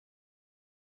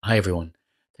Hi, everyone.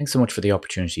 Thanks so much for the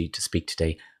opportunity to speak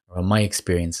today around my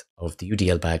experience of the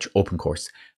UDL badge open course,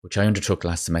 which I undertook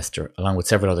last semester along with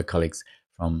several other colleagues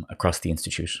from across the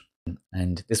Institute.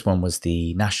 And this one was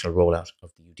the national rollout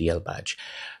of the UDL badge,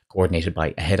 coordinated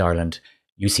by Ahead Ireland,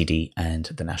 UCD, and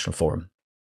the National Forum.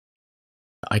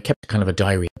 I kept kind of a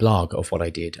diary blog of what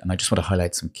I did, and I just want to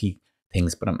highlight some key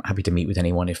things, but I'm happy to meet with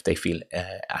anyone if they feel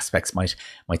aspects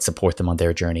might support them on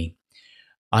their journey.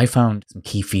 I found some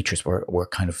key features were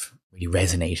kind of really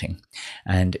resonating.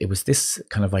 And it was this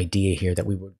kind of idea here that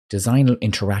we would design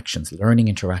interactions, learning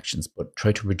interactions, but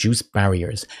try to reduce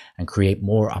barriers and create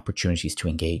more opportunities to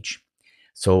engage.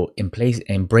 So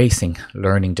embracing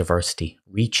learning diversity,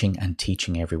 reaching and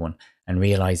teaching everyone, and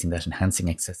realizing that enhancing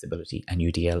accessibility and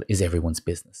UDL is everyone's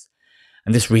business.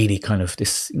 And this really kind of,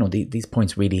 these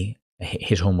points really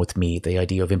hit home with me, the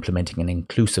idea of implementing an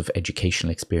inclusive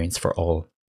educational experience for all.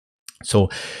 So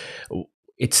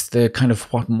it's the kind of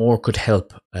what more could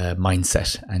help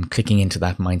mindset, and clicking into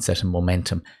that mindset and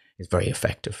momentum is very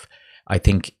effective. I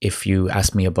think if you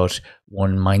ask me about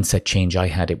one mindset change I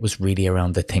had, it was really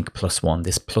around the think plus one,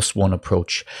 this plus one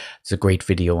approach. It's a great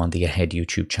video on the Ahead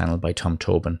YouTube channel by Tom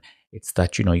Tobin. It's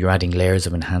that, you're adding layers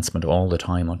of enhancement all the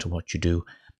time onto what you do.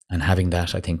 And having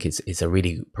that, I think, is a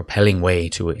really propelling way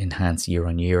to enhance year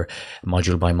on year,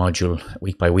 module by module,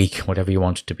 week by week, whatever you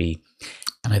want it to be.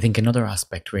 And I think another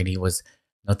aspect really was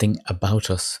nothing about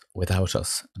us without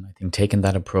us. And I think taking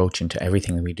that approach into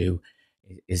everything that we do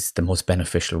is the most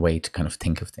beneficial way to kind of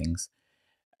think of things.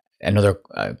 Another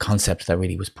concept that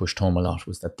really was pushed home a lot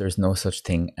was that there's no such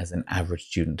thing as an average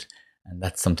student. And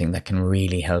that's something that can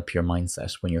really help your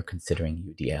mindset when you're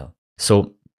considering UDL.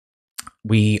 So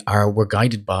we're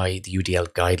guided by the UDL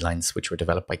guidelines, which were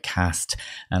developed by CAST.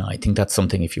 And I think that's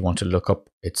something, if you want to look up,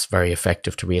 it's very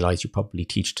effective to realize you probably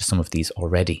teach to some of these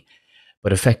already.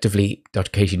 But effectively, Dr.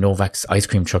 Katie Novak's ice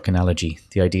cream truck analogy,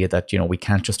 the idea that, we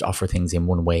can't just offer things in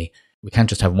one way. We can't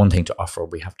just have one thing to offer.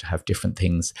 We have to have different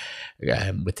things.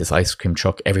 With this ice cream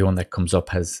truck, everyone that comes up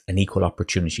has an equal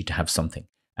opportunity to have something.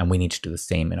 And we need to do the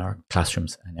same in our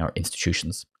classrooms and our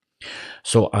institutions.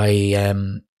 So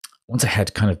once I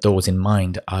had kind of those in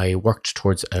mind, I worked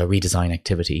towards a redesign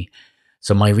activity.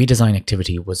 So my redesign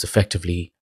activity was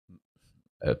effectively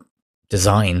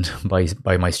designed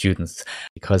by my students,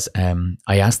 because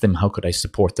I asked them how could I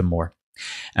support them more.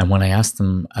 And when I asked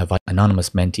them via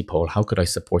anonymous Menti poll, how could I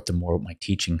support them more with my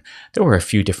teaching, there were a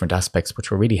few different aspects which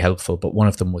were really helpful, but one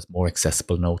of them was more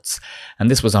accessible notes.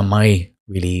 And this was on my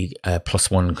really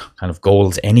plus one kind of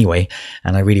goals anyway,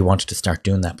 and I really wanted to start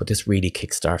doing that, but this really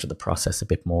kickstarted the process a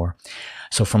bit more.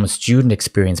 So from a student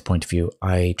experience point of view,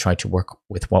 I tried to work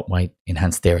with what might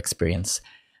enhance their experience.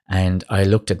 And I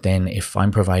looked at then, if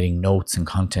I'm providing notes and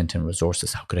content and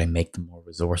resources, how could I make them more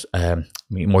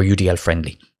UDL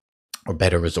friendly? Or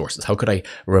better resources? How could I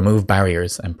remove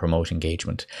barriers and promote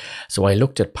engagement? So I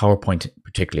looked at PowerPoint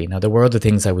particularly. Now, there were other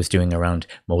things I was doing around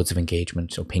modes of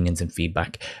engagement, opinions and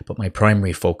feedback, but my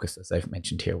primary focus, as I've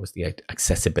mentioned here, was the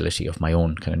accessibility of my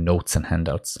own kind of notes and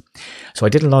handouts. So I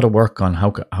did a lot of work on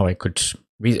how I could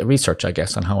research, I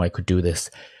guess, on how I could do this.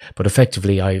 But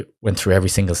effectively, I went through every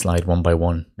single slide one by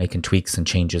one, making tweaks and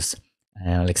changes.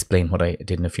 I'll explain what I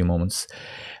did in a few moments.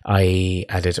 I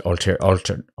added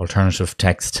alternative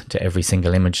text to every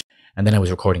single image, and then I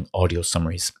was recording audio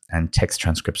summaries and text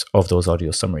transcripts of those audio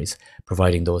summaries,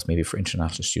 providing those maybe for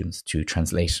international students to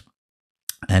translate.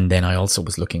 And then I also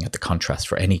was looking at the contrast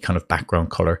for any kind of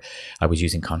background color. I was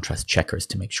using contrast checkers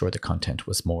to make sure the content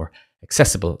was more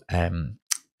accessible.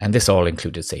 And this all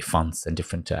included, say, fonts and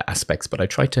different aspects. But I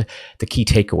tried the key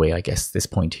takeaway, I guess, this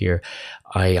point here,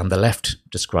 I, on the left,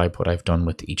 describe what I've done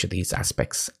with each of these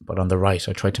aspects. But on the right,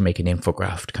 I tried to make an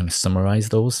infograph to kind of summarize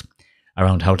those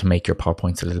around how to make your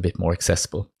PowerPoints a little bit more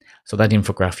accessible. So that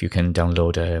infograph, you can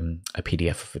download a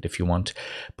PDF of it if you want,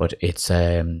 but it's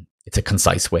a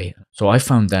concise way. So I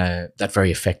found that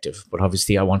very effective. But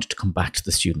obviously, I wanted to come back to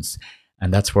the students.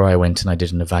 And that's where I went and I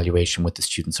did an evaluation with the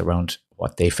students around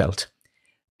what they felt.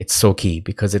 It's so key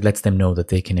because it lets them know that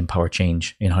they can empower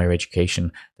change in higher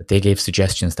education, that they gave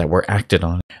suggestions that were acted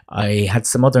on. I had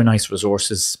some other nice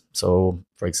resources. So,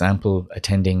 for example,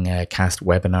 attending a CAST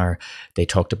webinar, they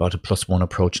talked about a plus one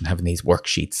approach and having these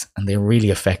worksheets. And they're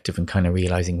really effective in kind of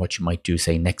realizing what you might do,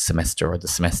 say, next semester or the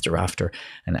semester after,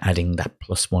 and adding that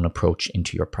plus one approach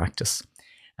into your practice.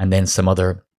 And then some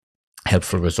other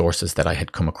helpful resources that I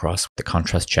had come across, the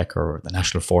contrast checker or the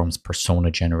National Forum's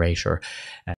persona generator.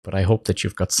 But I hope that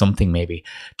you've got something maybe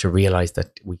to realize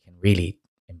that we can really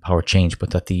empower change,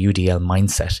 but that the UDL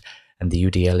mindset and the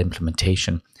UDL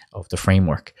implementation of the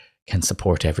framework can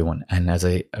support everyone. And as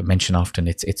I mention often,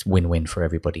 it's win-win for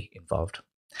everybody involved.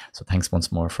 So thanks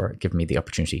once more for giving me the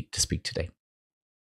opportunity to speak today.